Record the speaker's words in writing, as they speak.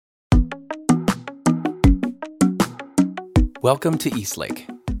Welcome to Eastlake.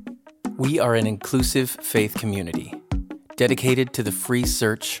 We are an inclusive faith community dedicated to the free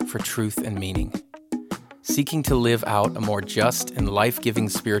search for truth and meaning, seeking to live out a more just and life-giving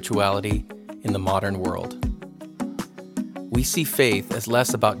spirituality in the modern world. We see faith as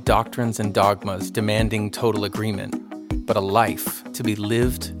less about doctrines and dogmas demanding total agreement, but a life to be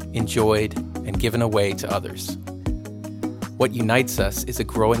lived, enjoyed, and given away to others. What unites us is a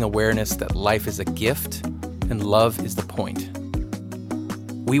growing awareness that life is a gift and love is the point.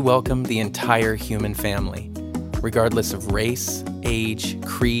 We welcome the entire human family, regardless of race, age,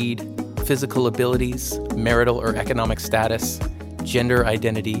 creed, physical abilities, marital or economic status, gender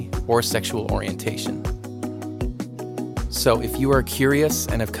identity, or sexual orientation. So if you are curious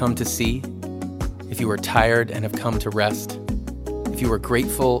and have come to see, if you are tired and have come to rest, if you are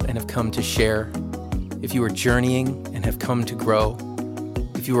grateful and have come to share, if you are journeying and have come to grow,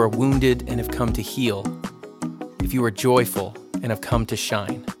 if you are wounded and have come to heal, if you are joyful and have come to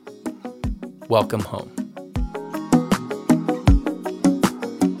shine, welcome home.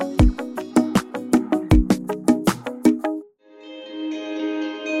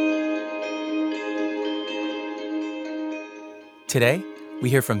 Today, we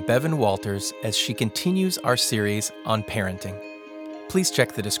hear from Bevan Walters as she continues our series on parenting. Please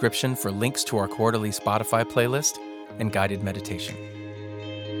check the description for links to our quarterly Spotify playlist and guided meditation.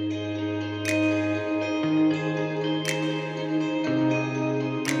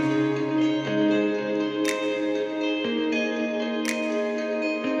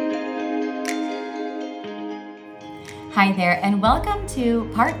 Hi there, and welcome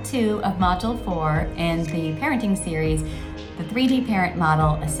to part 2 of Module 4 in the parenting series, The 3D Parent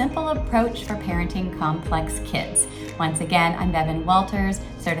Model, a simple approach for parenting complex kids. Once again, I'm Bevan Walters,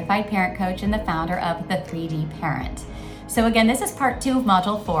 certified parent coach and the founder of The 3D Parent. So again, this is part 2 of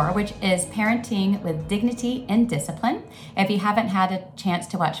Module 4, which is parenting with dignity and discipline. If you haven't had a chance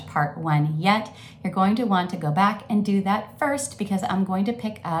to watch part 1 yet, you're going to want to go back and do that first, because I'm going to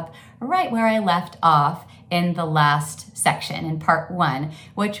pick up right where I left off in the last section in part 1,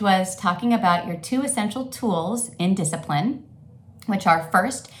 which was talking about your 2 essential tools in discipline, which are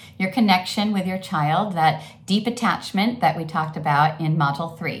first, your connection with your child, that deep attachment that we talked about in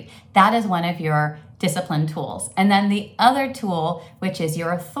Module 3. That is one of your discipline tools. And then the other tool, which is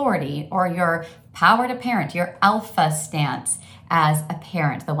your authority or your power to parent, your alpha stance as a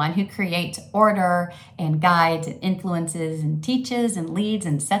parent, the one who creates order and guides and influences and teaches and leads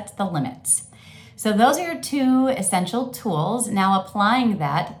and sets the limits. So those are your 2 essential tools. Now applying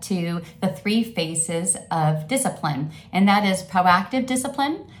that to the 3 phases of discipline, and that is proactive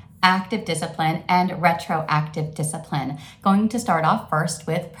discipline, active discipline, and retroactive discipline. Going to start off first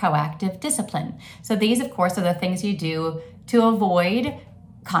with proactive discipline. So these, of course, are the things you do to avoid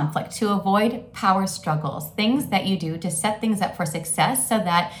conflict, to avoid power struggles, things that you do to set things up for success so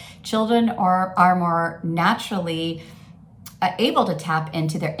that children are more naturally able to tap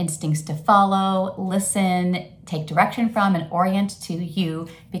into their instincts to follow, listen, take direction from, and orient to you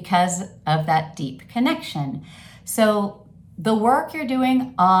because of that deep connection. So the work you're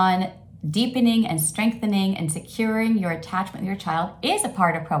doing on deepening and strengthening and securing your attachment with your child is a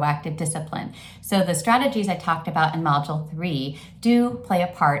part of proactive discipline. So the strategies I talked about in Module 3 do play a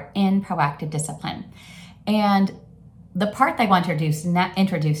part in proactive discipline. And the part that I want to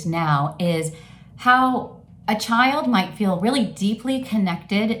introduce now is how a child might feel really deeply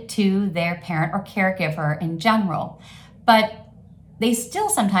connected to their parent or caregiver in general, but they still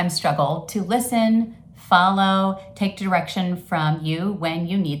sometimes struggle to listen, follow, take direction from you when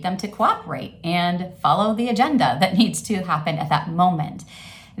you need them to cooperate and follow the agenda that needs to happen at that moment.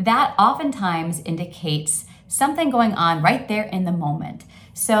 That oftentimes indicates something going on right there in the moment.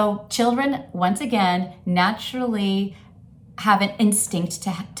 So children, once again, naturally have an instinct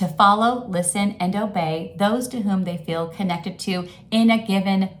to follow, listen, and obey those to whom they feel connected to in a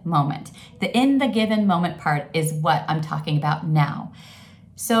given moment. The in the given moment part is what I'm talking about now.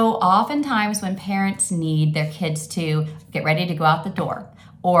 So oftentimes when parents need their kids to get ready to go out the door,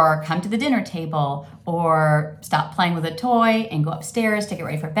 or come to the dinner table, or stop playing with a toy and go upstairs to get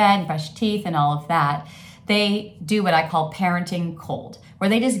ready for bed and brush teeth and all of that, they do what I call parenting cold, where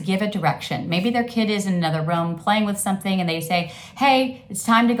they just give a direction. Maybe their kid is in another room playing with something and they say, hey, it's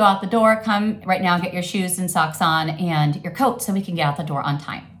time to go out the door. Come right now, get your shoes and socks on and your coat so we can get out the door on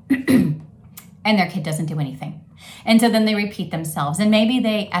time. And their kid doesn't do anything. And so then they repeat themselves, and maybe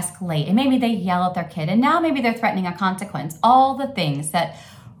they escalate, and maybe they yell at their kid, and now maybe they're threatening a consequence. All the things that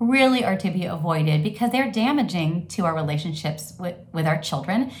really are to be avoided because they're damaging to our relationships with our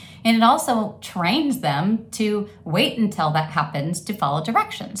children. And it also trains them to wait until that happens to follow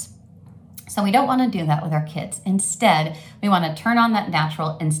directions. So we don't want to do that with our kids. Instead, we want to turn on that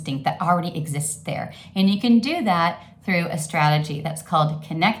natural instinct that already exists there. And you can do that through a strategy that's called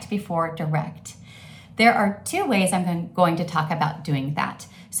connect before direct. There are 2 ways I'm going to talk about doing that.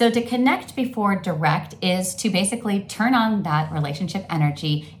 So to connect before direct is to basically turn on that relationship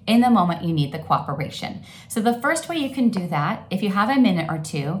energy in the moment you need the cooperation. So the first way you can do that, if you have a minute or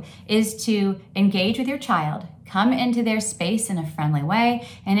 2, is to engage with your child, come into their space in a friendly way,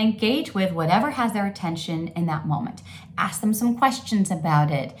 and engage with whatever has their attention in that moment. Ask them some questions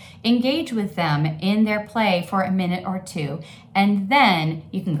about it. Engage with them in their play for a minute or 2, and then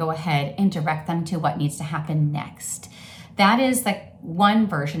you can go ahead and direct them to what needs to happen next. That is like one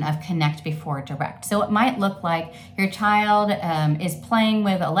version of connect before direct. So it might look like your child is playing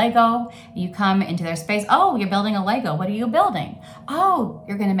with a Lego. You come into their space. Oh, you're building a Lego. What are you building? Oh,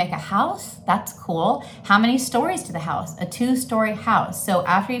 you're going to make a house? That's cool. How many stories to the house? A 2-story house. So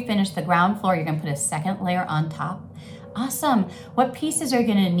after you finish the ground floor, you're going to put a second layer on top. Awesome. What pieces are you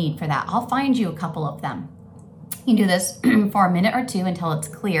going to need for that? I'll find you a couple of them. You can do this for a minute or 2 until it's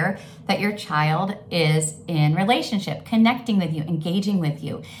clear that your child is in relationship, connecting with you, engaging with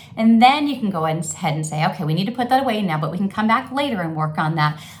you. And then you can go ahead and say, okay, we need to put that away now, but we can come back later and work on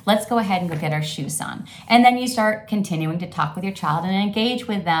that. Let's go ahead and go get our shoes on. And then you start continuing to talk with your child and engage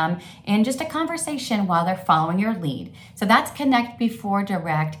with them in just a conversation while they're following your lead. So that's connect before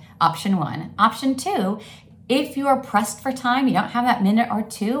direct, option 1. Option 2, if you are pressed for time, you don't have that minute or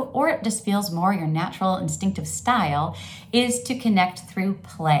 2, or it just feels more your natural instinctive style, is to connect through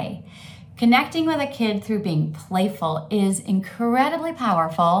play. Connecting with a kid through being playful is incredibly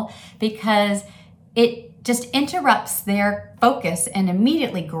powerful because it just interrupts their focus and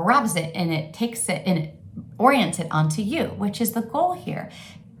immediately grabs it and it takes it and it orients it onto you, which is the goal here.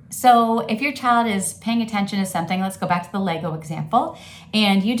 So if your child is paying attention to something, let's go back to the Lego example,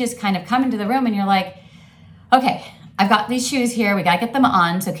 and you just kind of come into the room and you're like, okay, I've got these shoes here. We got to get them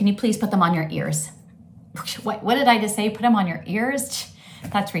on. So can you please put them on your ears? What did I just say? Put them on your ears?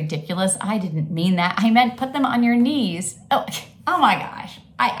 That's ridiculous. I didn't mean that. I meant put them on your knees. Oh my gosh.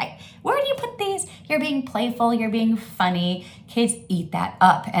 Where do you put these? You're being playful. You're being funny. Kids eat that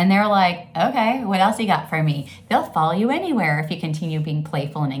up. And they're like, okay, what else you got for me? They'll follow you anywhere if you continue being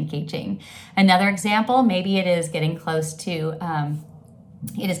playful and engaging. Another example, maybe it is getting close to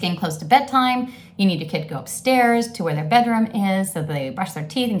bedtime. You need your kid to go upstairs to where their bedroom is so they brush their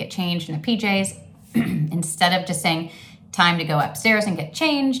teeth and get changed in their PJs. Instead of just saying, time to go upstairs and get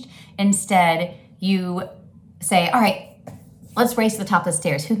changed, instead you say, all right, let's race to the top of the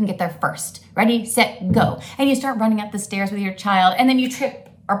stairs. Who can get there first? Ready, set, go. And you start running up the stairs with your child, and then you trip,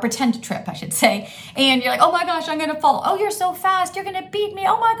 or pretend to trip, I should say. And you're like, oh my gosh, I'm gonna fall. Oh, you're so fast, you're gonna beat me.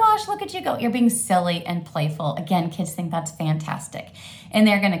 Oh my gosh, look at you go. You're being silly and playful. Again, kids think that's fantastic. And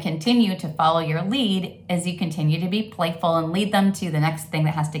they're gonna continue to follow your lead as you continue to be playful and lead them to the next thing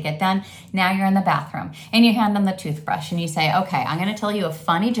that has to get done. Now you're in the bathroom and you hand them the toothbrush and you say, okay, I'm gonna tell you a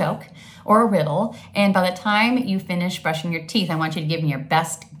funny joke or a riddle. And by the time you finish brushing your teeth, I want you to give me your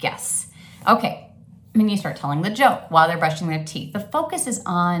best guess. Okay. And you start telling the joke while they're brushing their teeth. The focus is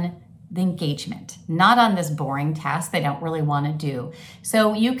on the engagement, not on this boring task they don't really want to do.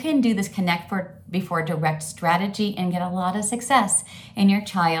 So you can do this connect before direct strategy and get a lot of success in your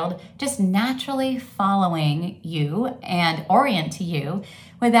child just naturally following you and orient to you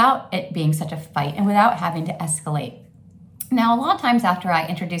without it being such a fight and without having to escalate. Now, a lot of times after I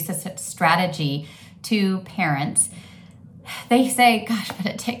introduce this strategy to parents, they say, gosh, but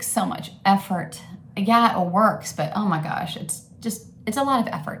it takes so much effort. Yeah, it works, but oh my gosh, it's a lot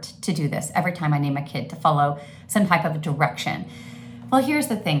of effort to do this every time I name a kid to follow some type of direction. Well, here's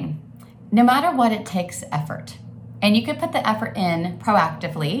the thing. No matter what, it takes effort. And you could put the effort in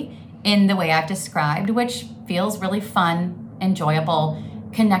proactively in the way I've described, which feels really fun, enjoyable,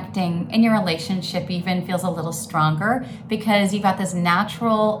 connecting, and your relationship even feels a little stronger because you've got this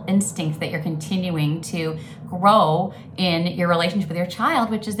natural instinct that you're continuing to grow in your relationship with your child,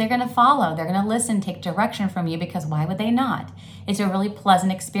 which is they're going to follow, they're going to listen, take direction from you, because why would they not? It's a really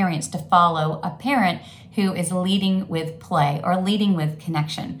pleasant experience to follow a parent who is leading with play or leading with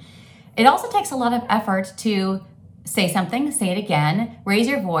connection. It also takes a lot of effort to say something, say it again, raise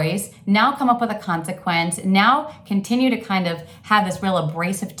your voice, now come up with a consequence, now continue to kind of have this real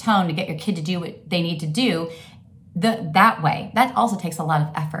abrasive tone to get your kid to do what they need to do that way. That also takes a lot of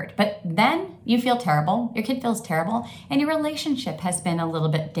effort. But then you feel terrible, your kid feels terrible, and your relationship has been a little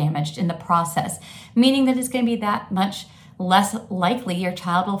bit damaged in the process, meaning that it's going to be that much less likely your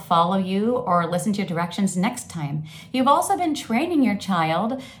child will follow you or listen to your directions next time. You've also been training your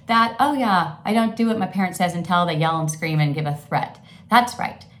child that, oh yeah, I don't do what my parent says until they yell and scream and give a threat. That's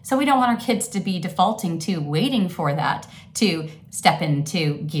right. So we don't want our kids to be defaulting to waiting for that to step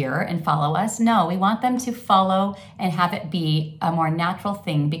into gear and follow us. No, we want them to follow and have it be a more natural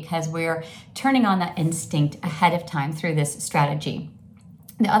thing because we're turning on that instinct ahead of time through this strategy.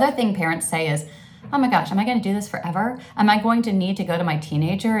 The other thing parents say is, oh my gosh, am I going to do this forever? Am I going to need to go to my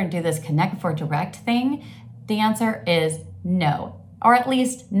teenager and do this connect before direct thing? The answer is no, or at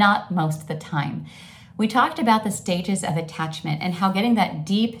least not most of the time. We talked about the stages of attachment and how getting that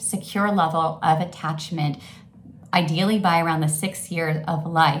deep, secure level of attachment, ideally by around the 6 years of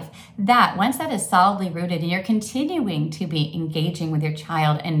life, that once that is solidly rooted and you're continuing to be engaging with your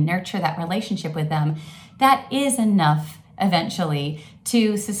child and nurture that relationship with them, that is enough eventually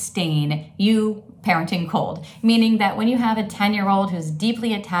to sustain you parenting cold. Meaning that when you have a 10-year-old who's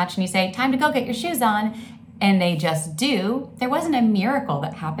deeply attached and you say, time to go get your shoes on, and they just do, there wasn't a miracle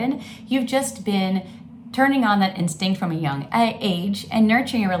that happened. You've just been turning on that instinct from a young age and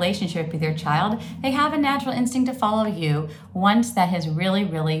nurturing a relationship with your child. They have a natural instinct to follow you once that has really,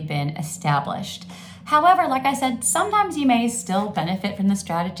 really been established. However, like I said, sometimes you may still benefit from the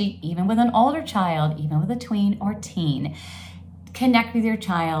strategy even with an older child, even with a tween or teen. Connect with your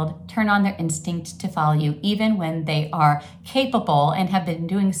child, turn on their instinct to follow you, even when they are capable and have been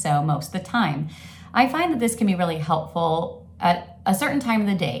doing so most of the time. I find that this can be really helpful at a certain time of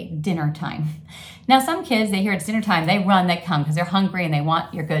the day, dinner time. Now, some kids, they hear it's dinner time, they run, they come because they're hungry and they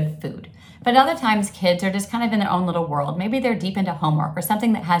want your good food. But other times, kids are just kind of in their own little world. Maybe they're deep into homework or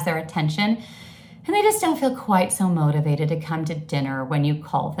something that has their attention, and they just don't feel quite so motivated to come to dinner when you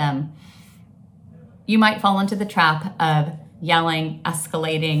call them. You might fall into the trap of yelling,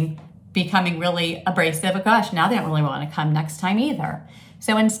 escalating, becoming really abrasive. Oh gosh, now they don't really want to come next time either.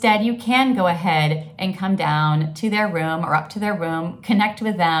 So instead, you can go ahead and come down to their room or up to their room, connect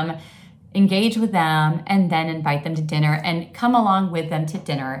with them, engage with them, and then invite them to dinner and come along with them to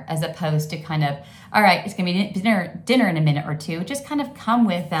dinner, as opposed to kind of, all right, it's going to be dinner in a minute or two. Just kind of come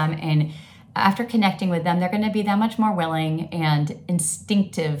with them, and after connecting with them, they're going to be that much more willing and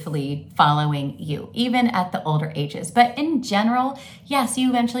instinctively following you, even at the older ages. But in general, yes, you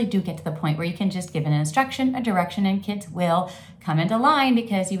eventually do get to the point where you can just give an instruction, a direction, and kids will come into line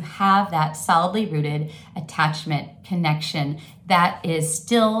because you have that solidly rooted attachment connection that is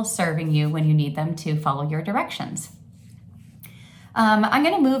still serving you when you need them to follow your directions. I'm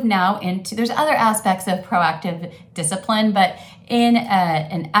going to move now into, there's other aspects of proactive discipline, but in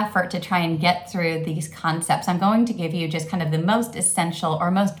an effort to try and get through these concepts, I'm going to give you just kind of the most essential or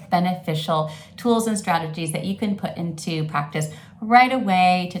most beneficial tools and strategies that you can put into practice right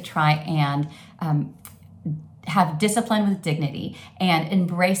away to try and have discipline with dignity and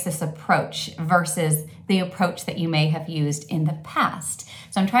embrace this approach versus the approach that you may have used in the past.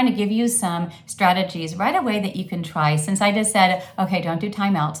 So I'm trying to give you some strategies right away that you can try. Since I just said, okay, don't do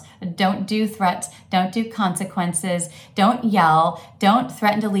timeouts, don't do threats, don't do consequences, don't yell, don't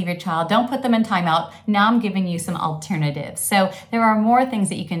threaten to leave your child, don't put them in timeout. Now I'm giving you some alternatives. So there are more things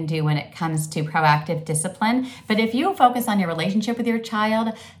that you can do when it comes to proactive discipline. But if you focus on your relationship with your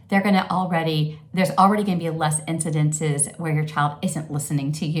child, there's already going to be less incidences where your child isn't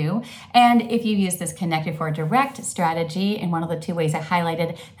listening to you. And if you use this connected for direct strategy in one of the two ways I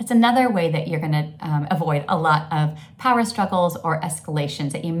highlighted, that's another way that you're going to avoid a lot of power struggles or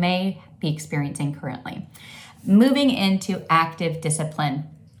escalations that you may be experiencing currently. Moving into active discipline.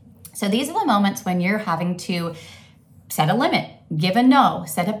 So these are the moments when you're having to set a limit, give a no,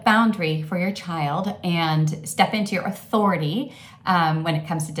 set a boundary for your child, and step into your authority when it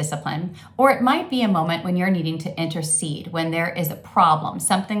comes to discipline. Or it might be a moment when you're needing to intercede, when there is a problem,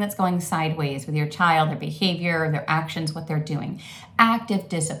 something that's going sideways with your child, their behavior, their actions, what they're doing. Active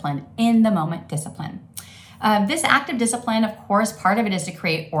discipline, in the moment discipline. This active discipline, of course, part of it is to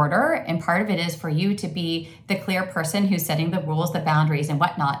create order, and part of it is for you to be the clear person who's setting the rules, the boundaries, and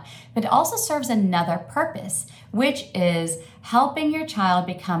whatnot. But it also serves another purpose, which is helping your child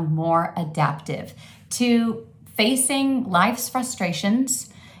become more adaptive to facing life's frustrations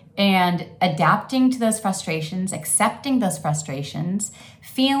and adapting to those frustrations, accepting those frustrations,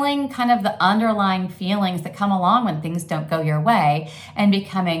 feeling kind of the underlying feelings that come along when things don't go your way, and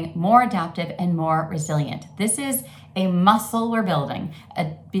becoming more adaptive and more resilient. This is a muscle we're building,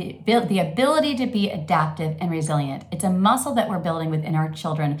 the ability to be adaptive and resilient. It's a muscle that we're building within our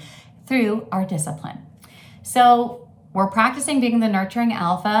children through our discipline. So we're practicing being the nurturing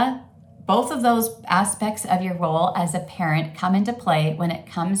alpha. Both of those aspects of your role as a parent come into play when it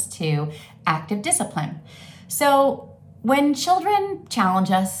comes to active discipline. So when children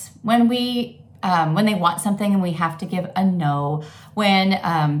challenge us, when they want something and we have to give a no, when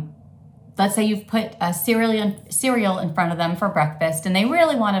let's say you've put a cereal in front of them for breakfast and they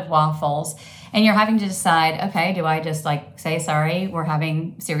really wanted waffles, and you're having to decide, okay, do I just say, sorry, we're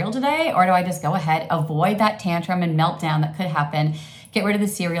having cereal today? Or do I just go ahead, avoid that tantrum and meltdown that could happen, get rid of the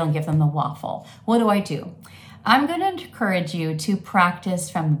cereal and give them the waffle? What do? I'm going to encourage you to practice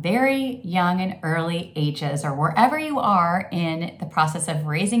from very young and early ages, or wherever you are in the process of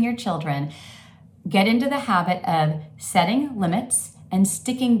raising your children. Get into the habit of setting limits and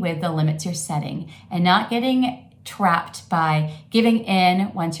sticking with the limits you're setting, and not getting trapped by giving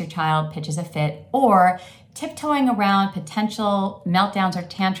in once your child pitches a fit, or tiptoeing around potential meltdowns or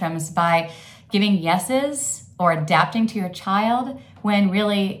tantrums by giving yeses or adapting to your child when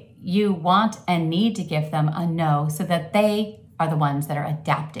really you want and need to give them a no, so that they are the ones that are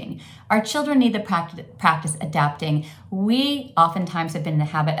adapting. Our children need to practice adapting. We oftentimes have been in the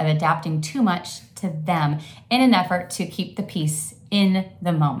habit of adapting too much to them in an effort to keep the peace in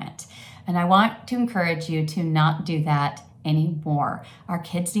the moment. And I want to encourage you to not do that anymore. Our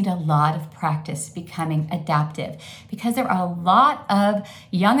kids need a lot of practice becoming adaptive, because there are a lot of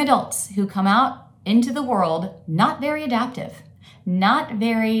young adults who come out into the world not very adaptive, not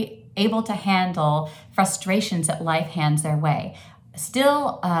very able to handle frustrations that life hands their way,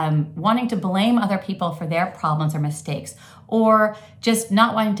 still wanting to blame other people for their problems or mistakes, or just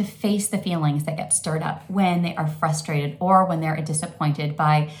not wanting to face the feelings that get stirred up when they are frustrated or when they're disappointed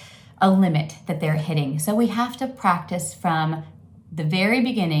by a limit that they're hitting. So we have to practice from the very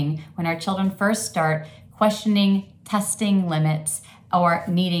beginning, when our children first start questioning, testing limits, or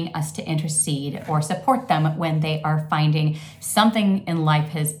needing us to intercede or support them when they are finding something in life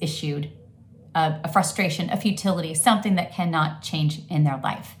has issued, a frustration, a futility, something that cannot change in their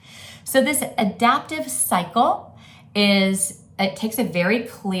life. So this adaptive cycle it takes a very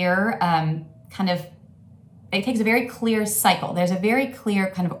clear it takes a very clear cycle. There's a very clear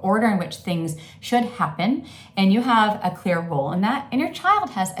kind of order in which things should happen, and you have a clear role in that, and your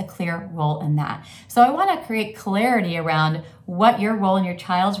child has a clear role in that. So I want to create clarity around what your role and your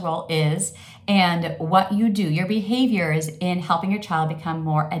child's role is, and what you do, your behaviors in helping your child become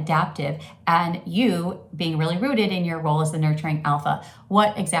more adaptive, and you being really rooted in your role as the nurturing alpha.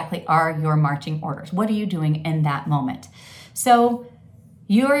 What exactly are your marching orders? What are you doing in that moment? So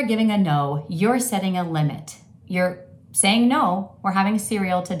you're giving a no, you're setting a limit. You're saying, no, we're having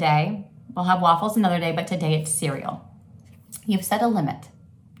cereal today. We'll have waffles another day, but today it's cereal. You've set a limit.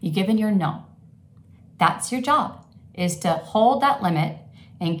 You've given your no. That's your job, is to hold that limit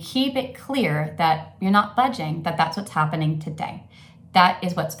and keep it clear that you're not budging, that that's what's happening today. That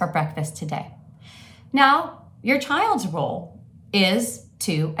is what's for breakfast today. Now, your child's role is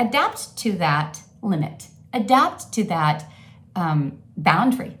to adapt to that limit, adapt to that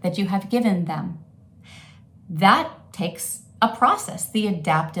boundary that you have given them. That takes a process, the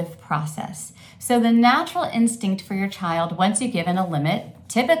adaptive process. So the natural instinct for your child, once you've given a limit,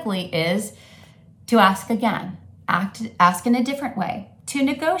 typically is to ask again, ask in a different way, to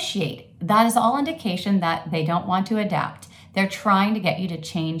negotiate. That is all indication that they don't want to adapt. They're trying to get you to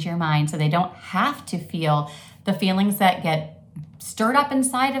change your mind so they don't have to feel the feelings that get stirred up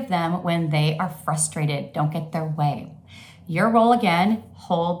inside of them when they are frustrated, don't get their way. Your role again,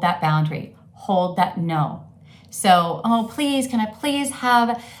 hold that boundary, hold that no. So, oh, please, can I please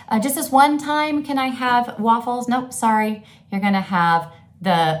have, just this one time, can I have waffles? Nope, sorry, you're gonna have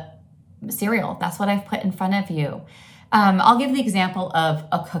the cereal. That's what I've put in front of you. I'll give the example of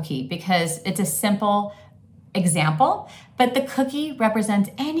a cookie because it's a simple example, but the cookie represents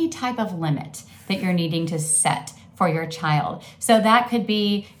any type of limit that you're needing to set for your child. So that could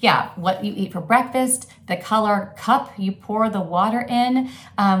be, what you eat for breakfast, the color cup you pour the water in,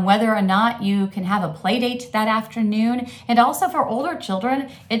 whether or not you can have a play date that afternoon. And also for older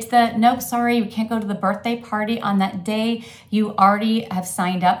children, it's the, nope, sorry, you can't go to the birthday party on that day. You already have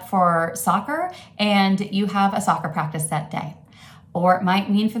signed up for soccer and you have a soccer practice that day. Or it might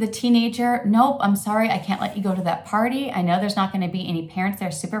mean for the teenager, nope, I'm sorry, I can't let you go to that party. I know there's not going to be any parents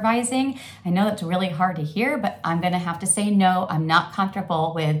there supervising. I know that's really hard to hear, but I'm going to have to say no. I'm not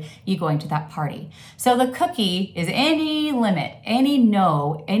comfortable with you going to that party. So the cookie is any limit, any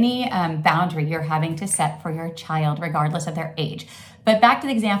no, any boundary you're having to set for your child, regardless of their age. But back to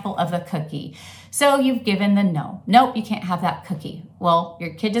the example of the cookie. So you've given the no. Nope, you can't have that cookie. Well,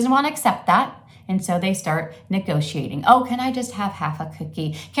 your kid doesn't want to accept that. And so they start negotiating. Oh, can I just have half a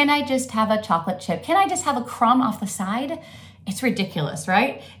cookie? Can I just have a chocolate chip? Can I just have a crumb off the side? It's ridiculous,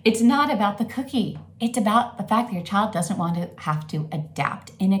 right? It's not about the cookie. It's about the fact that your child doesn't want to have to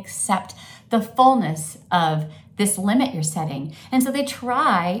adapt and accept the fullness of this limit you're setting. And so they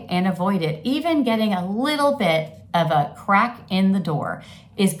try and avoid it. Even getting a little bit of a crack in the door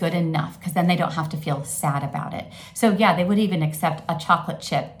is good enough, because then they don't have to feel sad about it. So yeah, they would even accept a chocolate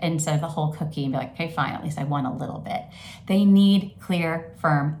chip instead of a whole cookie and be like, okay, fine, at least I won a little bit. They need clear,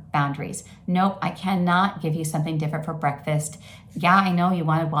 firm boundaries. Nope, I cannot give you something different for breakfast. Yeah, I know you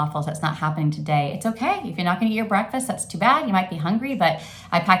wanted waffles. That's not happening today. It's okay. If you're not going to eat your breakfast, that's too bad. You might be hungry, but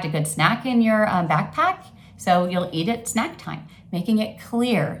I packed a good snack in your backpack, so you'll eat it snack time. Making it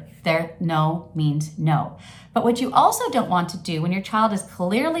clear there no means no. But what you also don't want to do when your child is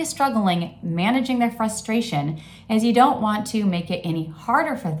clearly struggling managing their frustration is you don't want to make it any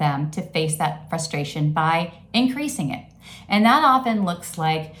harder for them to face that frustration by increasing it. And that often looks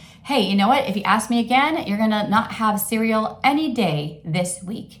like, hey, you know what? If you ask me again, you're gonna not have cereal any day this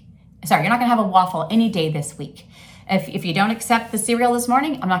week. Sorry, you're not gonna have a waffle any day this week. If you don't accept the cereal this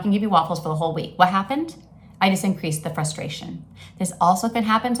morning, I'm not gonna give you waffles for the whole week. What happened? I just increased the frustration. This also can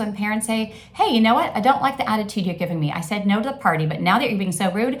happen when parents say, hey, you know what? I don't like the attitude you're giving me. I said no to the party, but now that you're being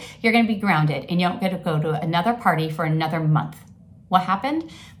so rude, you're gonna be grounded and you don't get to go to another party for another month. What happened?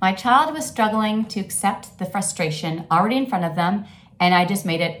 My child was struggling to accept the frustration already in front of them, and I just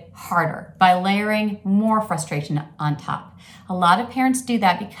made it harder by layering more frustration on top. A lot of parents do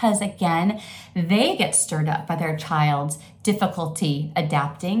that because, again, they get stirred up by their child's difficulty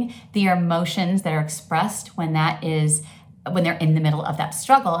adapting, the emotions that are expressed when they're in the middle of that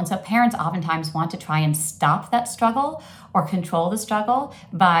struggle. And so parents oftentimes want to try and stop that struggle or control the struggle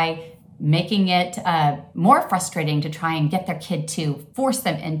by making it more frustrating to try and get their kid to force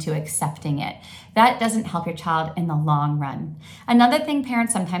them into accepting it. That doesn't help your child in the long run. Another thing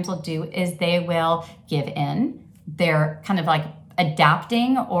parents sometimes will do is they will give in. They're kind of like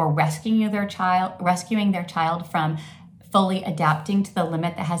adapting or rescuing their child from fully adapting to the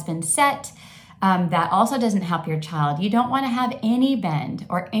limit that has been set. That also doesn't help your child. You don't want to have any bend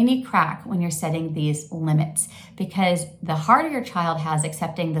or any crack when you're setting these limits, because the harder your child has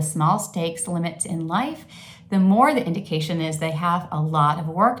accepting the small stakes limits in life, the more the indication is they have a lot of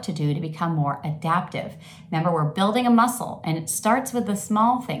work to do to become more adaptive. Remember, we're building a muscle, and it starts with the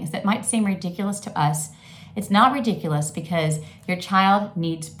small things that might seem ridiculous to us. It's not ridiculous because your child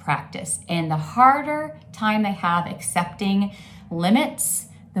needs practice. And the harder time they have accepting limits,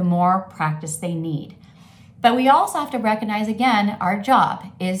 the more practice they need. But we also have to recognize, again, our job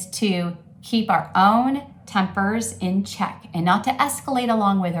is to keep our own tempers in check and not to escalate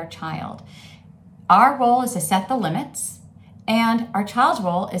along with our child. Our role is to set the limits, and our child's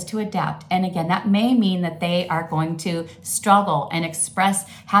role is to adapt. And again, that may mean that they are going to struggle and express,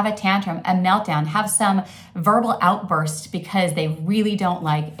 have a tantrum, a meltdown, have some verbal outburst because they really don't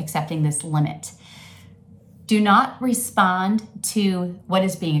like accepting this limit. Do not respond to what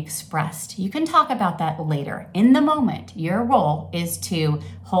is being expressed. You can talk about that later. In the moment, your role is to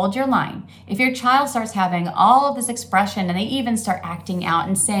hold your line. If your child starts having all of this expression and they even start acting out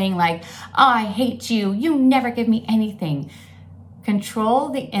and saying like, oh, I hate you, you never give me anything, control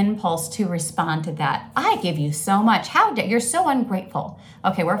the impulse to respond to that. I give you so much. How dare you're so ungrateful.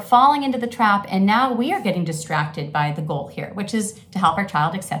 Okay, we're falling into the trap, and now we are getting distracted by the goal here, which is to help our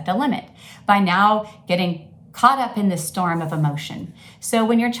child accept a limit by now getting caught up in this storm of emotion. So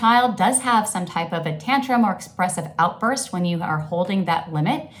when your child does have some type of a tantrum or expressive outburst when you are holding that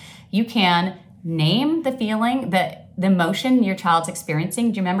limit, you can name the feeling, the emotion your child's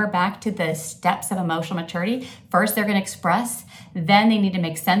experiencing. Do you remember back to the steps of emotional maturity? First, they're going to express, then they need to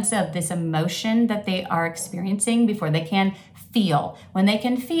make sense of this emotion that they are experiencing before they can feel. When they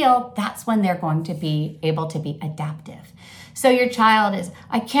can feel, that's when they're going to be able to be adaptive. So your child is,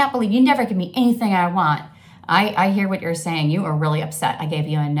 I can't believe you never give me anything I want. I hear what you're saying. You are really upset. I gave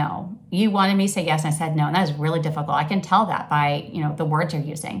you a no. You wanted me to say yes, and I said no, and that is really difficult. I can tell that by, the words you're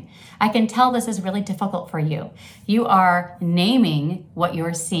using. I can tell this is really difficult for you. You are naming what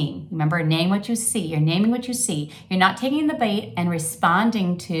you're seeing. Remember, name what you see. You're naming what you see. You're not taking the bait and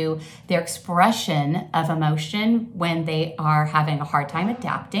responding to their expression of emotion when they are having a hard time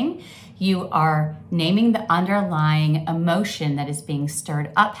adapting. You are naming the underlying emotion that is being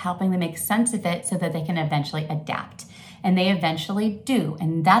stirred up, helping them make sense of it so that they can eventually adapt. And they eventually do.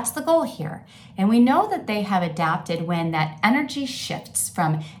 And that's the goal here. And we know that they have adapted when that energy shifts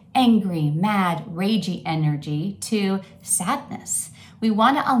from angry, mad, ragey energy to sadness. We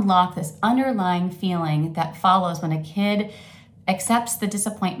want to unlock this underlying feeling that follows when a kid accepts the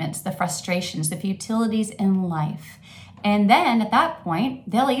disappointments, the frustrations, the futilities in life. And then at that point,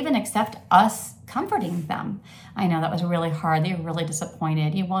 they'll even accept us comforting them. I know that was really hard. They were really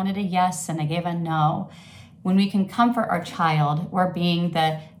disappointed. You wanted a yes and they gave a no. when we can comfort our child, we're being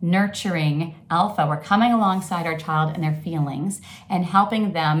the nurturing alpha. We're coming alongside our child and their feelings and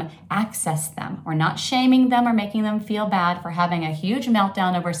helping them access them. We're not shaming them or making them feel bad for having a huge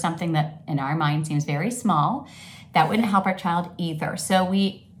meltdown over something that in our mind seems very small. That wouldn't help our child either. So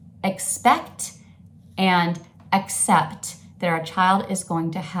we expect and accept that our child is going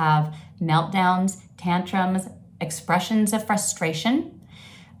to have meltdowns, tantrums, expressions of frustration.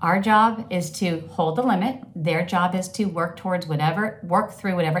 Our job is to hold the limit. Their job is to work through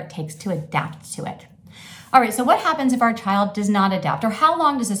whatever it takes to adapt to it. All right, so what happens if our child does not adapt, or how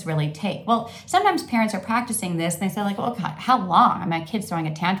long does this really take? Well, sometimes parents are practicing this and they say like, well, God, how long? My kid's throwing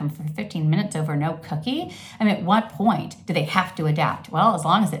a tantrum for 15 minutes over no cookie. I mean, at what point do they have to adapt? Well, as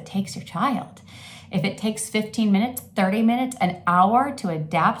long as it takes your child. If it takes 15 minutes, 30 minutes, an hour to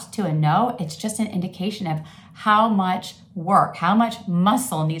adapt to a no, it's just an indication of how much work, how much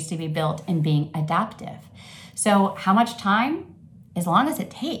muscle needs to be built in being adaptive. So how much time? As long as it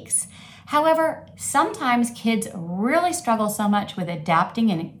takes. However, sometimes kids really struggle so much with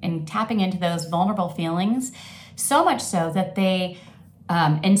adapting and tapping into those vulnerable feelings, so much so that they,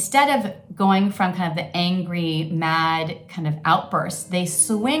 instead of going from kind of the angry, mad kind of outbursts, they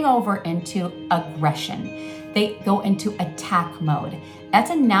swing over into aggression. They go into attack mode. That's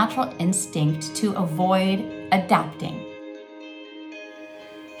a natural instinct to avoid adapting.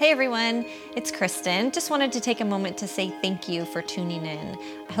 Hey everyone, it's Kristen. Just wanted to take a moment to say thank you for tuning in.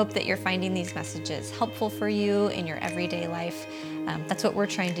 I hope that you're finding these messages helpful for you in your everyday life. That's what we're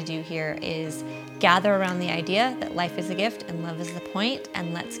trying to do here, is gather around the idea that life is a gift and love is the point,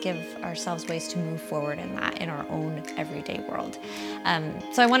 and let's give ourselves ways to move forward in that in our own everyday world.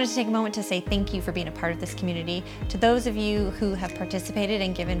 So I wanted to take a moment to say thank you for being a part of this community. To those of you who have participated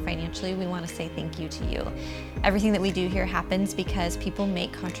and given financially, we want to say thank you to you. Everything that we do here happens because people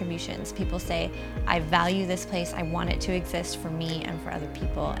make contributions. People say, I value this place, I want it to exist for me and for other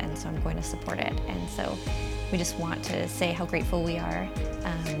people, and so I'm going to support it. And so we just want to say how grateful we are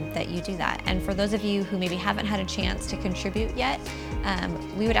that you do that. And for those of you who maybe haven't had a chance to contribute yet,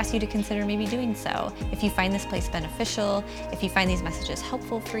 we would ask you to consider maybe doing so. If you find this place beneficial, if you find these messages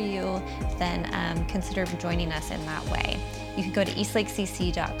helpful for you, then consider joining us in that way. You can go to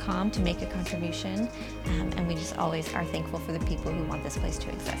eastlakecc.com to make a contribution, and we just always are thankful for the people who want this place to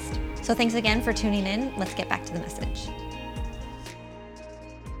exist. So thanks again for tuning in. Let's get back to the message.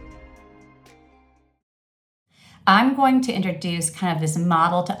 I'm going to introduce kind of this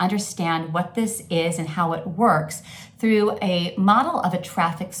model to understand what this is and how it works through a model of a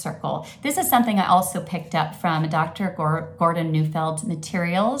traffic circle. This is something I also picked up from Dr. Gordon Neufield's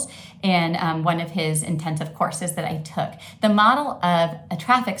materials in one of his intensive courses that I took. The model of a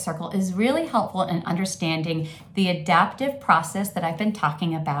traffic circle is really helpful in understanding the adaptive process that I've been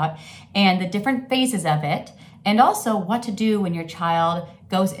talking about and the different phases of it, and also what to do when your child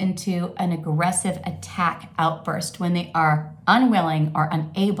goes into an aggressive attack outburst when they are unwilling or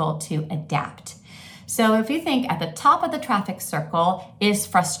unable to adapt. So if you think at the top of the traffic circle is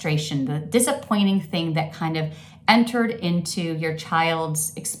frustration, the disappointing thing that kind of entered into your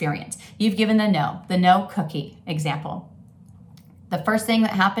child's experience. You've given the no cookie example. The first thing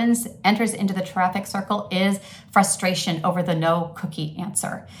that happens, enters into the traffic circle, is frustration over the no cookie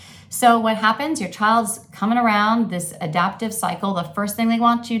answer. So what happens, your child's coming around this adaptive cycle. The first thing they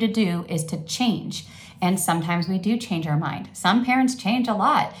want you to do is to change. And sometimes we do change our mind. Some parents change a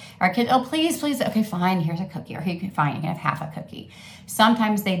lot. Our kids, oh, please, okay, fine, here's a cookie. Or fine, you can have half a cookie.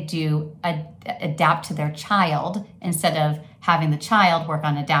 Sometimes they do adapt to their child instead of having the child work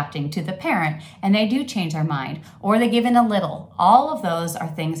on adapting to the parent, and they do change their mind, or they give in a little. All of those are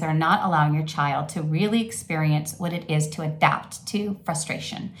things that are not allowing your child to really experience what it is to adapt to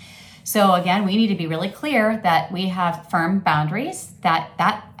frustration. So again, we need to be really clear that we have firm boundaries,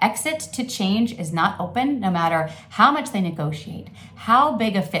 that exit to change is not open no matter how much they negotiate, how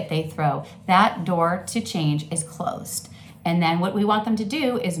big a fit they throw. That door to change is closed. And then what we want them to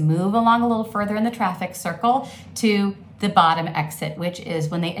do is move along a little further in the traffic circle to the bottom exit, which is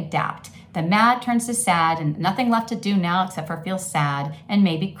when they adapt. The mad turns to sad and nothing left to do now except for feel sad and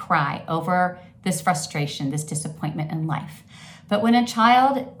maybe cry over this frustration, this disappointment in life. But when a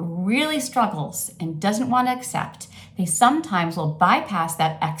child really struggles and doesn't want to accept, they sometimes will bypass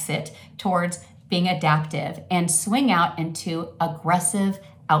that exit towards being adaptive and swing out into aggressive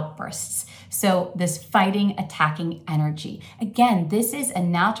outbursts. So this fighting, attacking energy. Again, this is a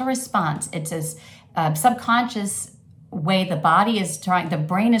natural response. It's a subconscious way the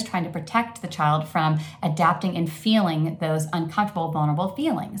brain is trying to protect the child from adapting and feeling those uncomfortable, vulnerable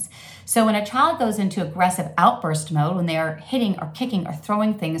feelings. So when a child goes into aggressive outburst mode, when they are hitting or kicking or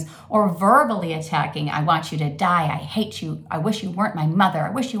throwing things or verbally attacking, I want you to die, I hate you, I wish you weren't my mother,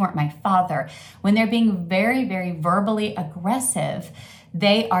 I wish you weren't my father, when they're being very, very verbally aggressive,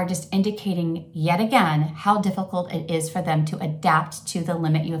 they are just indicating yet again how difficult it is for them to adapt to the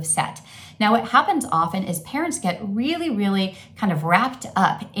limit you have set. Now, what happens often is parents get really, really kind of wrapped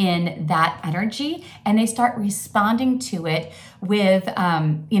up in that energy, and they start responding to it with,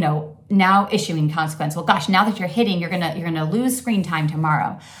 now issuing consequence. Well, gosh, now that you're hitting, you're gonna lose screen time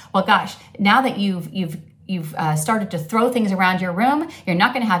tomorrow. Well, gosh, now that you've started to throw things around your room, you're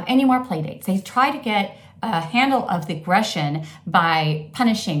not going to have any more play dates. They try to get a handle of the aggression by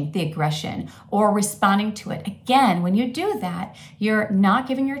punishing the aggression or responding to it. Again, when you do that, you're not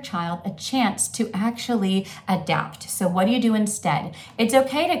giving your child a chance to actually adapt. So what do you do instead? It's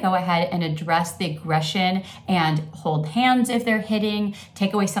okay to go ahead and address the aggression and hold hands if they're hitting,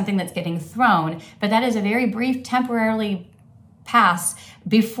 take away something that's getting thrown, but that is a very brief, temporarily pass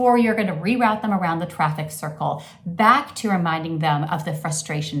before you're going to reroute them around the traffic circle back to reminding them of the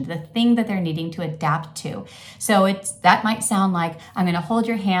frustration, the thing that they're needing to adapt to. So that might sound like, I'm going to hold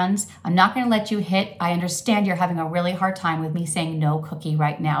your hands, I'm not going to let you hit, I understand you're having a really hard time with me saying no cookie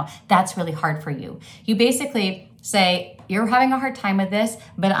right now. That's really hard for you. You basically say, you're having a hard time with this,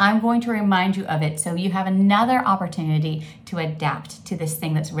 but I'm going to remind you of it so you have another opportunity to adapt to this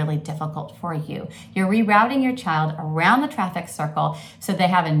thing that's really difficult for you. You're rerouting your child around the traffic circle so they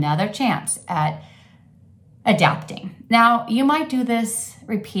have another chance at adapting. Now, you might do this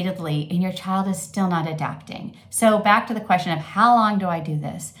repeatedly and your child is still not adapting. So back to the question of how long do I do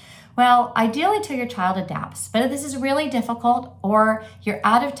this? Well, ideally till your child adapts, but if this is really difficult or you're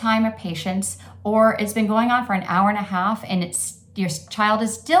out of time or patience or it's been going on for an hour and a half and your child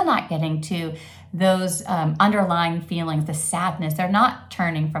is still not getting to those underlying feelings, the sadness, they're not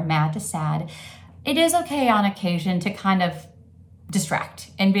turning from mad to sad, it is okay on occasion to kind of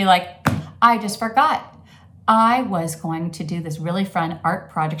distract and be like, I just forgot. I was going to do this really fun art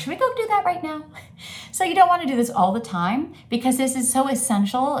project. Should we go do that right now? So you don't want to do this all the time because this is so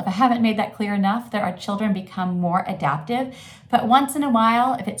essential. If I haven't made that clear enough, that our children become more adaptive. But once in a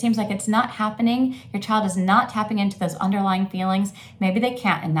while, if it seems like it's not happening, your child is not tapping into those underlying feelings, maybe they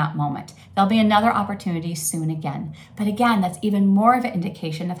can't in that moment. There'll be another opportunity soon again. But again, that's even more of an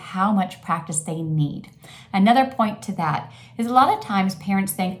indication of how much practice they need. Another point to that is a lot of times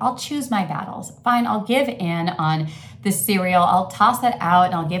parents think, I'll choose my battles. Fine, I'll give in on the cereal. I'll toss that out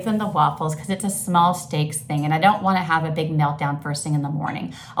and I'll give them the waffles because it's a small stakes thing and I don't want to have a big meltdown first thing in the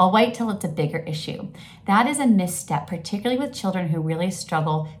morning. I'll wait till it's a bigger issue. That is a misstep, particularly with children who really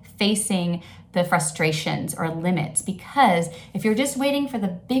struggle facing the frustrations or limits, because if you're just waiting for the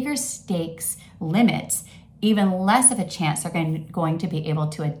bigger stakes limits, even less of a chance they're going to be able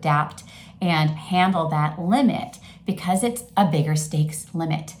to adapt and handle that limit because it's a bigger stakes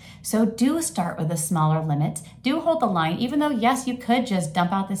limit. So do start with the smaller limits. Do hold the line, even though, yes, you could just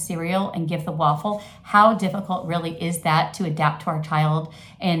dump out the cereal and give the waffle. How difficult really is that to adapt to our child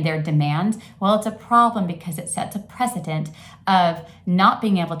and their demands? Well, it's a problem because it sets a precedent of not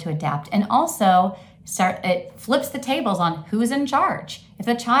being able to adapt. And also, it flips the tables on who's in charge. If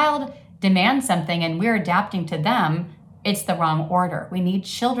the child demands something and we're adapting to them, it's the wrong order. We need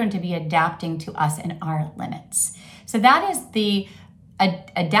children to be adapting to us and our limits. So that is the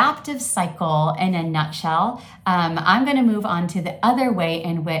adaptive cycle in a nutshell. I'm going to move on to the other way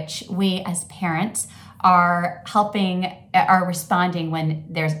in which we as parents are responding when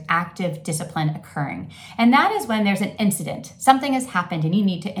there's active discipline occurring. And that is when there's an incident. Something has happened and you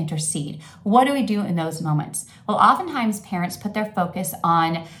need to intercede. What do we do in those moments? Well, oftentimes parents put their focus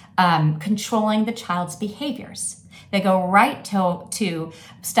on controlling the child's behaviors. They go right to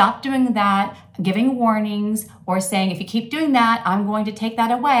stop doing that, giving warnings, or saying, if you keep doing that, I'm going to take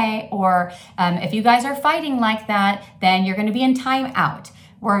that away. Or if you guys are fighting like that, then you're going to be in timeout.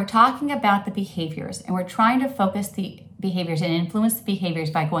 We're talking about the behaviors, and we're trying to focus the behaviors and influence the behaviors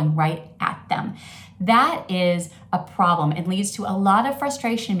by going right at them. That is a problem. It leads to a lot of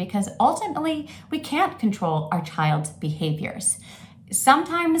frustration because ultimately we can't control our child's behaviors.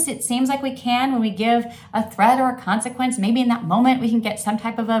 Sometimes it seems like we can when we give a threat or a consequence. Maybe in that moment we can get some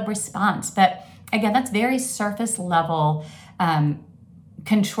type of a response. But again, that's very surface level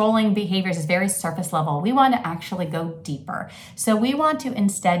controlling behaviors is very surface level. We want to actually go deeper. So we want to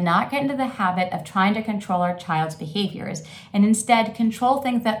instead not get into the habit of trying to control our child's behaviors, and instead control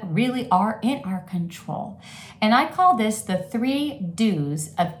things that really are in our control. And I call this the 3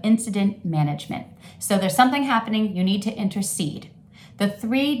 do's of incident management. So there's something happening, you need to intercede. The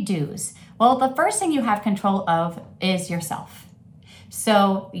 3 do's. Well, the first thing you have control of is yourself.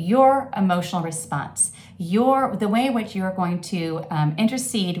 So your emotional response, the way in which you're going to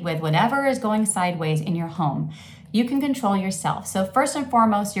intercede with whatever is going sideways in your home, you can control yourself. So first and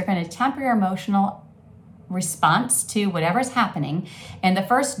foremost, you're going to temper your emotional response to whatever's happening. And the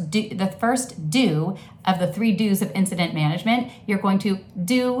first do of the 3 do's of incident management, you're going to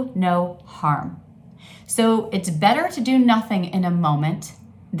do no harm. So it's better to do nothing in a moment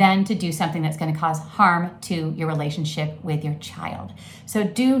than to do something that's going to cause harm to your relationship with your child. So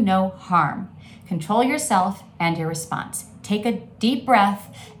do no harm. Control yourself and your response. Take a deep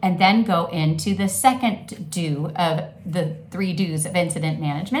breath and then go into the second do of the 3 do's of incident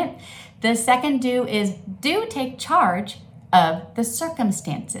management. The second do is take charge of the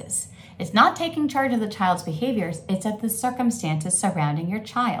circumstances. It's not taking charge of the child's behaviors, it's of the circumstances surrounding your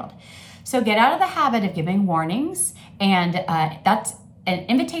child. So get out of the habit of giving warnings, and that's an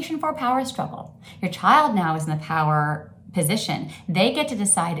invitation for a power struggle. Your child now is in the power position. They get to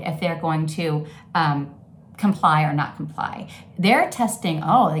decide if they're going to comply or not comply. They're testing,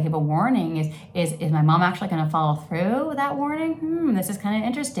 they give a warning. Is my mom actually going to follow through with that warning? This is kind of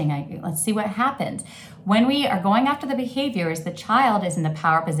interesting. Let's see what happens. When we are going after the behaviors, the child is in the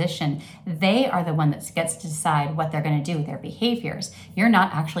power position. They are the one that gets to decide what they're going to do with their behaviors. You're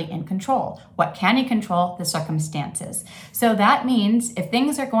not actually in control. What can you control? The circumstances. So that means if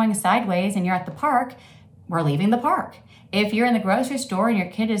things are going sideways and you're at the park, we're leaving the park. If you're in the grocery store and your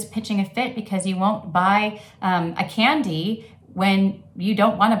kid is pitching a fit because you won't buy a candy when you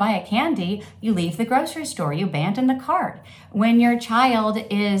don't want to buy a candy, you leave the grocery store, you abandon the cart. When your child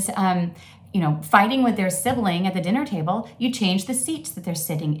is fighting with their sibling at the dinner table, you change the seats that they're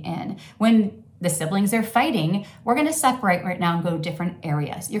sitting in. When the siblings are fighting, we're going to separate right now and go to different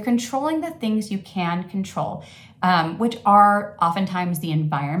areas. You're controlling the things you can control, which are oftentimes the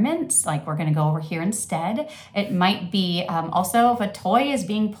environments, like we're going to go over here instead. It might be also if a toy is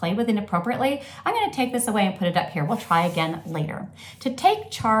being played with inappropriately, I'm going to take this away and put it up here. We'll try again later. To take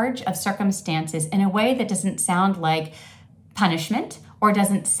charge of circumstances in a way that doesn't sound like punishment or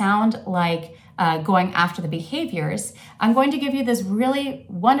doesn't sound like going after the behaviors, I'm going to give you this really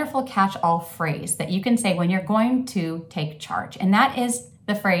wonderful catch-all phrase that you can say when you're going to take charge. And that is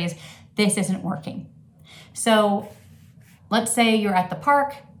the phrase, "This isn't working." So let's say you're at the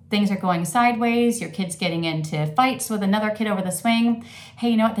park, things are going sideways, your kid's getting into fights with another kid over the swing. Hey,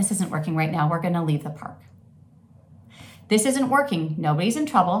 you know what? This isn't working right now. We're going to leave the park. This isn't working. Nobody's in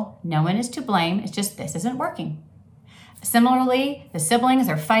trouble. No one is to blame. It's just this isn't working. Similarly, the siblings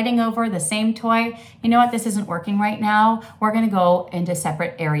are fighting over the same toy. You know what? This isn't working right now. We're going to go into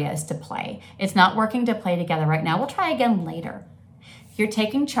separate areas to play. It's not working to play together right now. We'll try again later. You're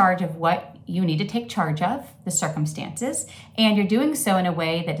taking charge of what you need to take charge of, the circumstances, and you're doing so in a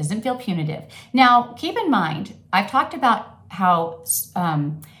way that doesn't feel punitive. Now, keep in mind, I've talked about how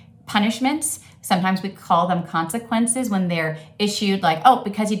punishments, sometimes we call them consequences when they're issued like,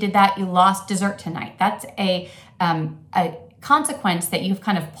 because you did that, you lost dessert tonight. That's a consequence that you've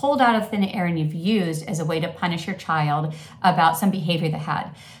kind of pulled out of thin air and you've used as a way to punish your child about some behavior they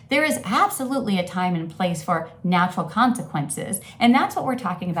had. There is absolutely a time and place for natural consequences, and that's what we're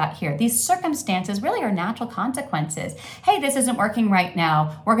talking about here. These circumstances really are natural consequences. Hey, this isn't working right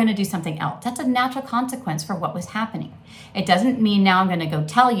now. We're going to do something else. That's a natural consequence for what was happening. It doesn't mean now I'm going to go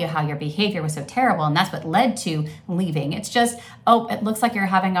tell you how your behavior was so terrible and that's what led to leaving. It's just, it looks like you're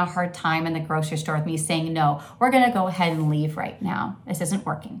having a hard time in the grocery store with me saying no. We're going to go ahead and leave right now. This isn't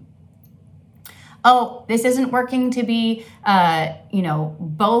working. This isn't working to be,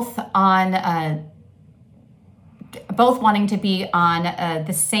 both wanting to be on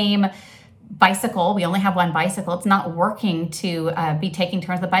the same bicycle. We only have one bicycle. It's not working to be taking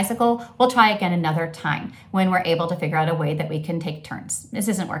turns with the bicycle. We'll try again another time when we're able to figure out a way that we can take turns. This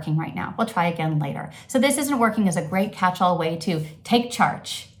isn't working right now. We'll try again later. So this isn't working is a great catch-all way to take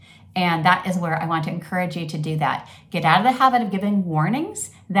charge. And that is where I want to encourage you to do that. Get out of the habit of giving warnings.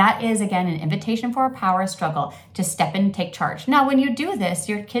 That is, again, an invitation for a power struggle to step in and take charge. Now, when you do this,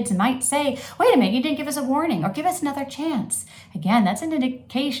 your kids might say, wait a minute, you didn't give us a warning or give us another chance. Again, that's an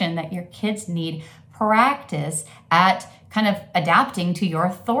indication that your kids need practice at kind of adapting to your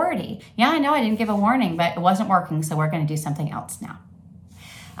authority. Yeah, I know I didn't give a warning, but it wasn't working, so we're going to do something else now.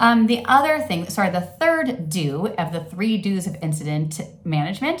 The third do of the 3 do's of incident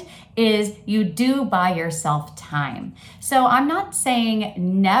management is you do buy yourself time. So I'm not saying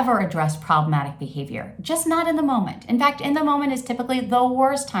never address problematic behavior, just not in the moment. In fact, in the moment is typically the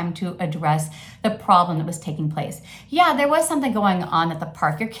worst time to address the problem that was taking place. Yeah, there was something going on at the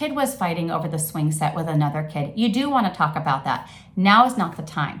park. Your kid was fighting over the swing set with another kid. You do want to talk about that. Now is not the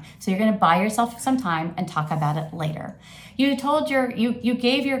time. So you're going to buy yourself some time and talk about it later. You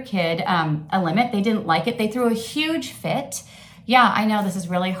gave your kid a limit. They didn't like it. They threw a huge fit. Yeah, I know this is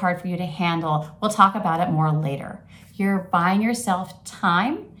really hard for you to handle. We'll talk about it more later. You're buying yourself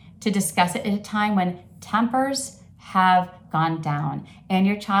time to discuss it at a time when tempers have gone down and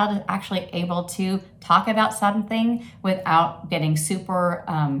your child is actually able to talk about something without getting super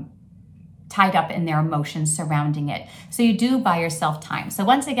tied up in their emotions surrounding it. So you do buy yourself time. So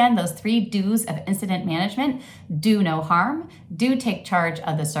once again, those 3 do's of incident management: do no harm, do take charge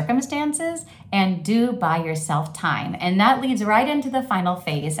of the circumstances, and do buy yourself time. And that leads right into the final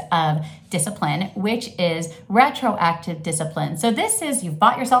phase of discipline, which is retroactive discipline. So this is, you've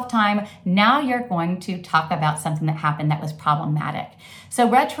bought yourself time. Now you're going to talk about something that happened that was problematic. So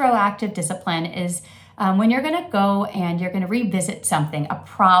retroactive discipline is when you're going to go and you're going to revisit something, a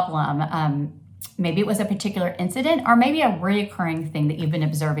problem, maybe it was a particular incident or maybe a reoccurring thing that you've been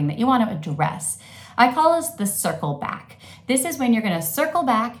observing that you want to address. I call this the circle back. This is when you're going to circle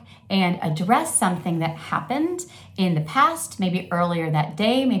back and address something that happened in the past, maybe earlier that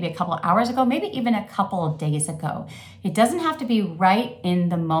day, maybe a couple of hours ago, maybe even a couple of days ago. It doesn't have to be right in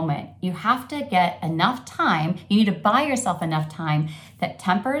the moment. You have to get enough time. You need to buy yourself enough time that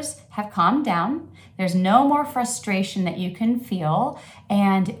tempers have calmed down. There's no more frustration that you can feel,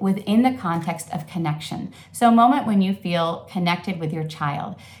 and within the context of connection. So a moment when you feel connected with your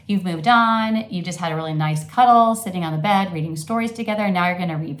child. You've moved on, you just had a really nice cuddle, sitting on the bed, reading stories together, and now you're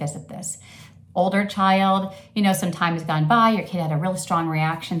gonna revisit this. Older child, some time has gone by, your kid had a really strong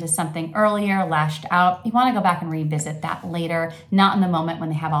reaction to something earlier, lashed out. You want to go back and revisit that later, not in the moment when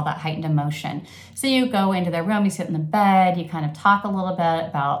they have all that heightened emotion. So you go into their room, you sit in the bed, you kind of talk a little bit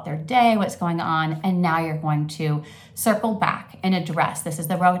about their day, what's going on, and now you're going to circle back and address. This is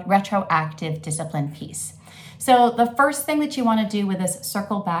the retroactive discipline piece. So the first thing that you want to do with this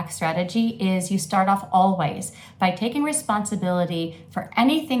circle back strategy is you start off always by taking responsibility for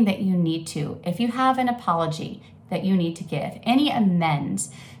anything that you need to. If you have an apology that you need to give, any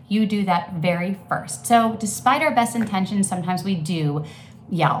amends, you do that very first. So despite our best intentions, sometimes we do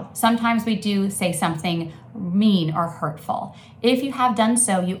yell. Sometimes we do say something mean or hurtful. If you have done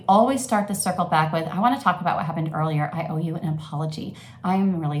so, you always start to circle back with, I want to talk about what happened earlier. I owe you an apology. I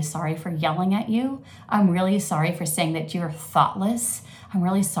am really sorry for yelling at you. I'm really sorry for saying that you're thoughtless. I'm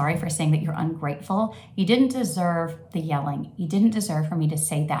really sorry for saying that you're ungrateful. You didn't deserve the yelling. You didn't deserve for me to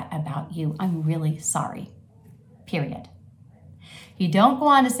say that about you. I'm really sorry. Period. You don't go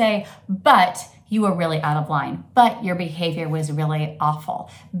on to say, but you were really out of line, but your behavior was really awful,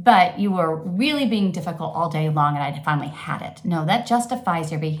 but you were really being difficult all day long and I finally had it. No, that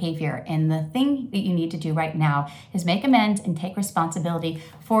justifies your behavior. And the thing that you need to do right now is make amends and take responsibility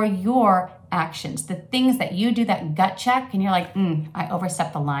for your actions, the things that you do, that gut check, and you're like, I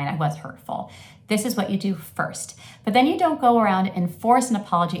overstepped the line, I was hurtful. This is what you do first. But then you don't go around and force an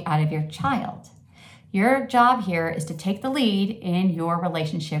apology out of your child. Your job here is to take the lead in your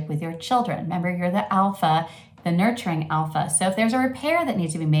relationship with your children. Remember, you're the alpha, the nurturing alpha. So if there's a repair that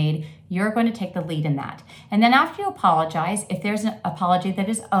needs to be made, you're going to take the lead in that. And then after you apologize, if there's an apology that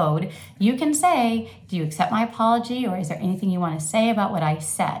is owed, you can say, do you accept my apology, or is there anything you want to say about what I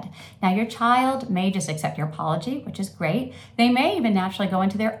said? Now, your child may just accept your apology, which is great. They may even naturally go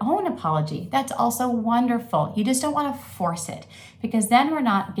into their own apology. That's also wonderful. You just don't want to force it, because then we're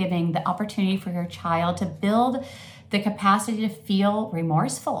not giving the opportunity for your child to build the capacity to feel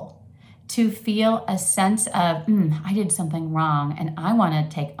remorseful, to feel a sense of, I did something wrong and I want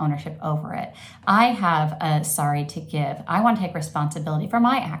to take ownership over it. I have a sorry to give. I want to take responsibility for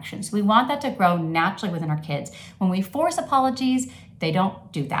my actions. We want that to grow naturally within our kids. When we force apologies, they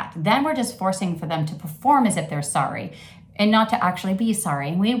don't do that. Then we're just forcing for them to perform as if they're sorry and not to actually be sorry.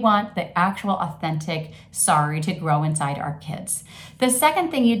 And we want the actual authentic sorry to grow inside our kids. The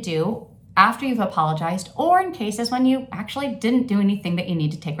second thing you do after you've apologized, or in cases when you actually didn't do anything that you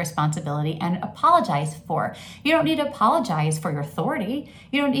need to take responsibility and apologize for. You don't need to apologize for your authority.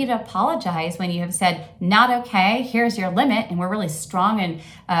 You don't need to apologize when you have said, not okay, here's your limit, and we're really strong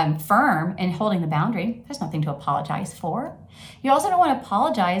and firm in holding the boundary. There's nothing to apologize for. You also don't want to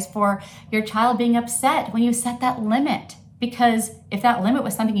apologize for your child being upset when you set that limit, because if that limit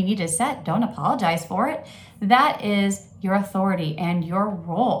was something you needed to set, don't apologize for it. That is your authority and your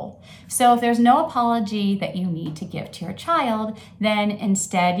role. So if there's no apology that you need to give to your child, then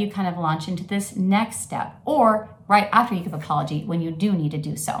instead you kind of launch into this next step, or right after you give apology when you do need to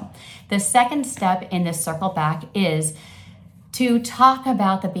do so. The second step in this circle back is to talk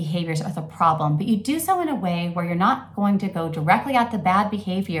about the behaviors of the problem, but you do so in a way where you're not going to go directly at the bad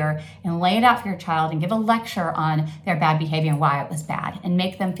behavior and lay it out for your child and give a lecture on their bad behavior and why it was bad and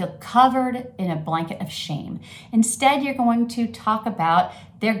make them feel covered in a blanket of shame. Instead, you're going to talk about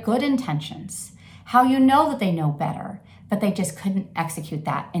their good intentions, how you know that they know better, but they just couldn't execute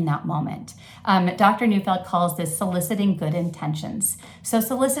that in that moment. Dr. Neufeld calls this soliciting good intentions. So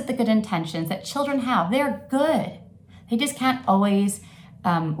solicit the good intentions that children have. They're good. They just can't always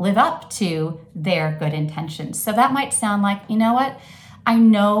live up to their good intentions. So that might sound like, you know what? I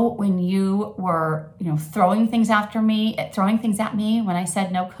know when you were, throwing things at me when I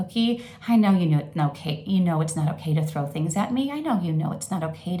said no cookie, I know you know it's not okay. You know it's not okay to throw things at me. I know you know it's not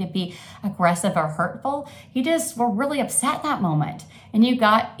okay to be aggressive or hurtful. You just were really upset that moment and you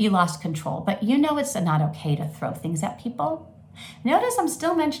lost control. But you know it's not okay to throw things at people. Notice I'm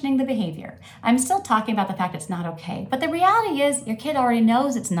still mentioning the behavior. I'm still talking about the fact it's not okay. But the reality is your kid already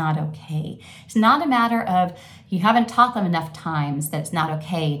knows it's not okay. It's not a matter of you haven't taught them enough times that it's not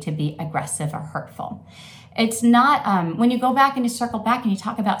okay to be aggressive or hurtful. It's not, when you go back and you circle back and you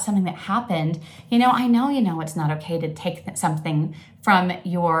talk about something that happened, I know it's not okay to take something from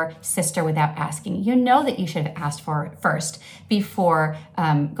your sister without asking. You know that you should have asked for it first before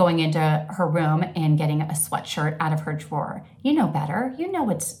going into her room and getting a sweatshirt out of her drawer. You know better. You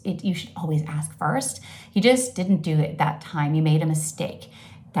know you should always ask first. You just didn't do it that time. You made a mistake.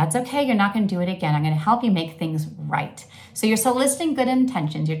 That's okay. You're not going to do it again. I'm going to help you make things right. So you're soliciting good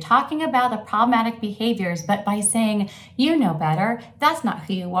intentions. You're talking about the problematic behaviors, but by saying, you know better, that's not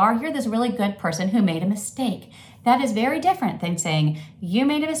who you are. You're this really good person who made a mistake. That is very different than saying, you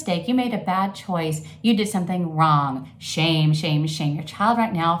made a mistake, you made a bad choice, you did something wrong. Shame, shame, shame. Your child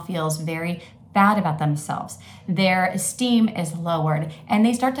right now feels very bad about themselves. Their esteem is lowered and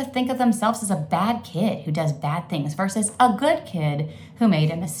they start to think of themselves as a bad kid who does bad things versus a good kid who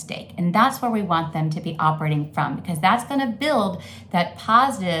made a mistake. And that's where we want them to be operating from, because that's going to build that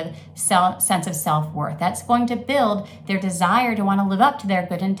positive sense of self-worth. That's going to build their desire to want to live up to their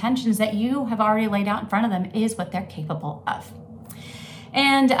good intentions that you have already laid out in front of them is what they're capable of.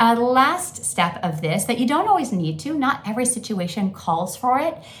 And the last step of this that you don't always need to, not every situation calls for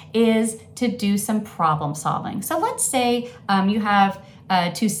it, is to do some problem solving. So let's say you have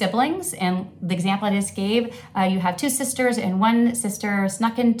two siblings, and the example I just gave, you have two sisters, and one sister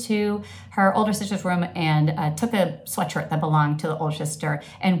snuck into her older sister's room and took a sweatshirt that belonged to the older sister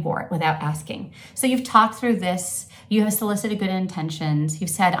and wore it without asking. So you've talked through this, you have solicited good intentions, you've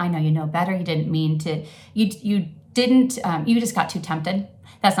said, I know you know better, you didn't mean to, you just got too tempted.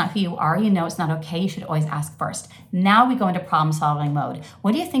 That's not who you are. You know it's not okay. You should always ask first. Now we go into problem solving mode.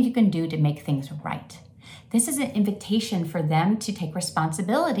 What do you think you can do to make things right? This is an invitation for them to take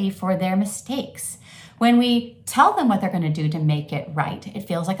responsibility for their mistakes. When we tell them what they're going to do to make it right, it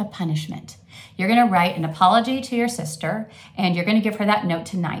feels like a punishment. You're going to write an apology to your sister, and you're going to give her that note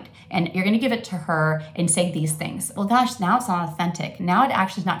tonight, and you're going to give it to her and say these things. Well, gosh, now it's not authentic. Now it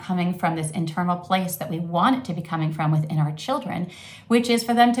actually is not coming from this internal place that we want it to be coming from within our children, which is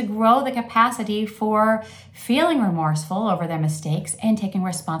for them to grow the capacity for feeling remorseful over their mistakes and taking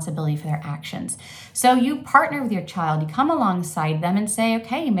responsibility for their actions. So you partner with your child, you come alongside them and say,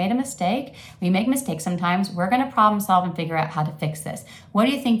 okay, you made a mistake. We make mistakes sometimes. We're going to problem solve and figure out how to fix this. What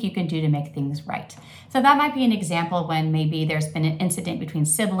do you think you can do to make things right? So that might be an example when maybe there's been an incident between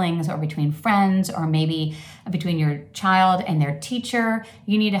siblings or between friends or maybe between your child and their teacher.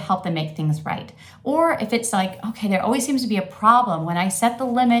 You need to help them make things right. Or if it's like, okay, there always seems to be a problem when I set the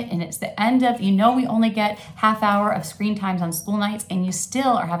limit and it's the end of, we only get half hour of screen times on school nights and you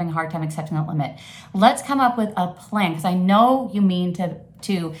still are having a hard time accepting that limit. Let's come up with a plan, because I know you mean to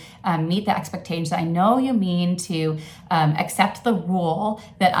meet the expectations. I know you mean to accept the rule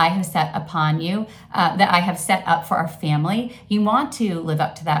that I have set upon you, that I have set up for our family. You want to live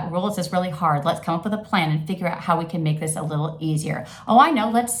up to that rule. It's just really hard. Let's come up with a plan and figure out how we can make this a little easier. Oh, I know.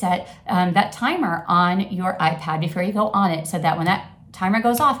 Let's set that timer on your iPad before you go on it so that when that timer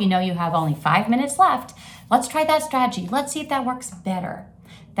goes off, you have only 5 minutes left. Let's try that strategy. Let's see if that works better.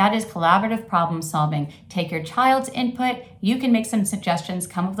 That is collaborative problem solving. Take your child's input. You can make some suggestions,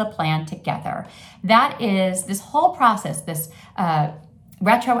 come up with a plan together. That is, this whole process, this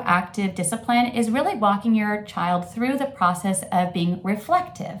retroactive discipline is really walking your child through the process of being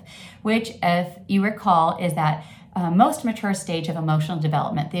reflective, which, if you recall, is that most mature stage of emotional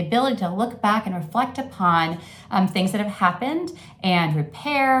development. The ability to look back and reflect upon things that have happened and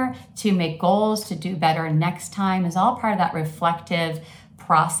repair, to make goals, to do better next time is all part of that reflective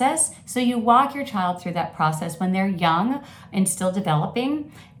process. So you walk your child through that process when they're young and still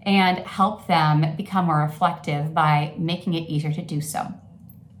developing, and help them become more reflective by making it easier to do so.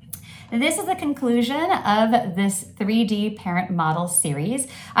 This is the conclusion of this 3D Parent Model series.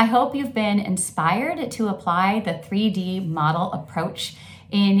 I hope you've been inspired to apply the 3D model approach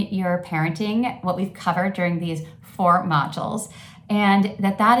in your parenting, what we've covered during these 4 modules, and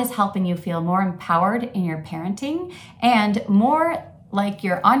that is helping you feel more empowered in your parenting and more like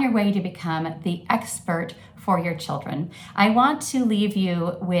you're on your way to become the expert for your children. I want to leave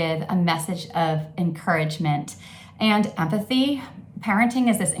you with a message of encouragement and empathy. Parenting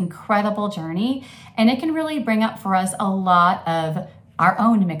is this incredible journey, and it can really bring up for us a lot of our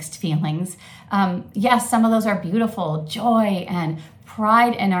own mixed feelings. Yes, some of those are beautiful, joy and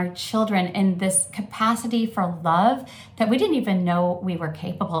pride in our children, and this capacity for love that we didn't even know we were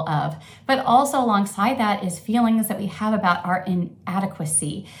capable of. But also alongside that is feelings that we have about our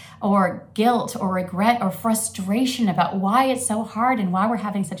inadequacy or guilt or regret or frustration about why it's so hard and why we're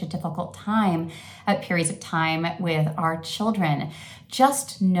having such a difficult time at periods of time with our children.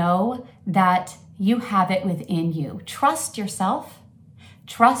 Just know that you have it within you. Trust yourself,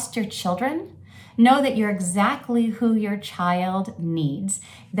 trust your children. Know that you're exactly who your child needs,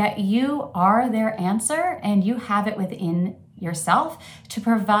 that you are their answer, and you have it within yourself to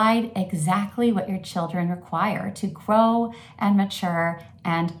provide exactly what your children require to grow and mature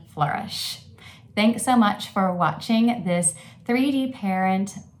and flourish. Thanks so much for watching this 3D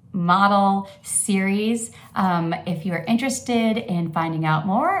Parent Model series. If you're interested in finding out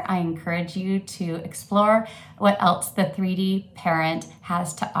more, I encourage you to explore what else the 3D Parent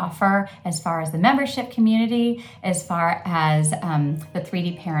has to offer as far as the membership community, as far as the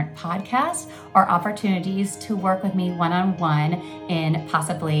 3D Parent podcast, or opportunities to work with me one-on-one in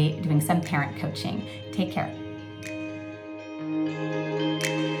possibly doing some parent coaching. Take care.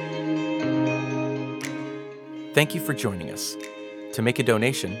 Thank you for joining us. To make a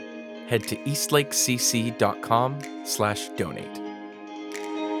donation, head to eastlakecc.com/donate.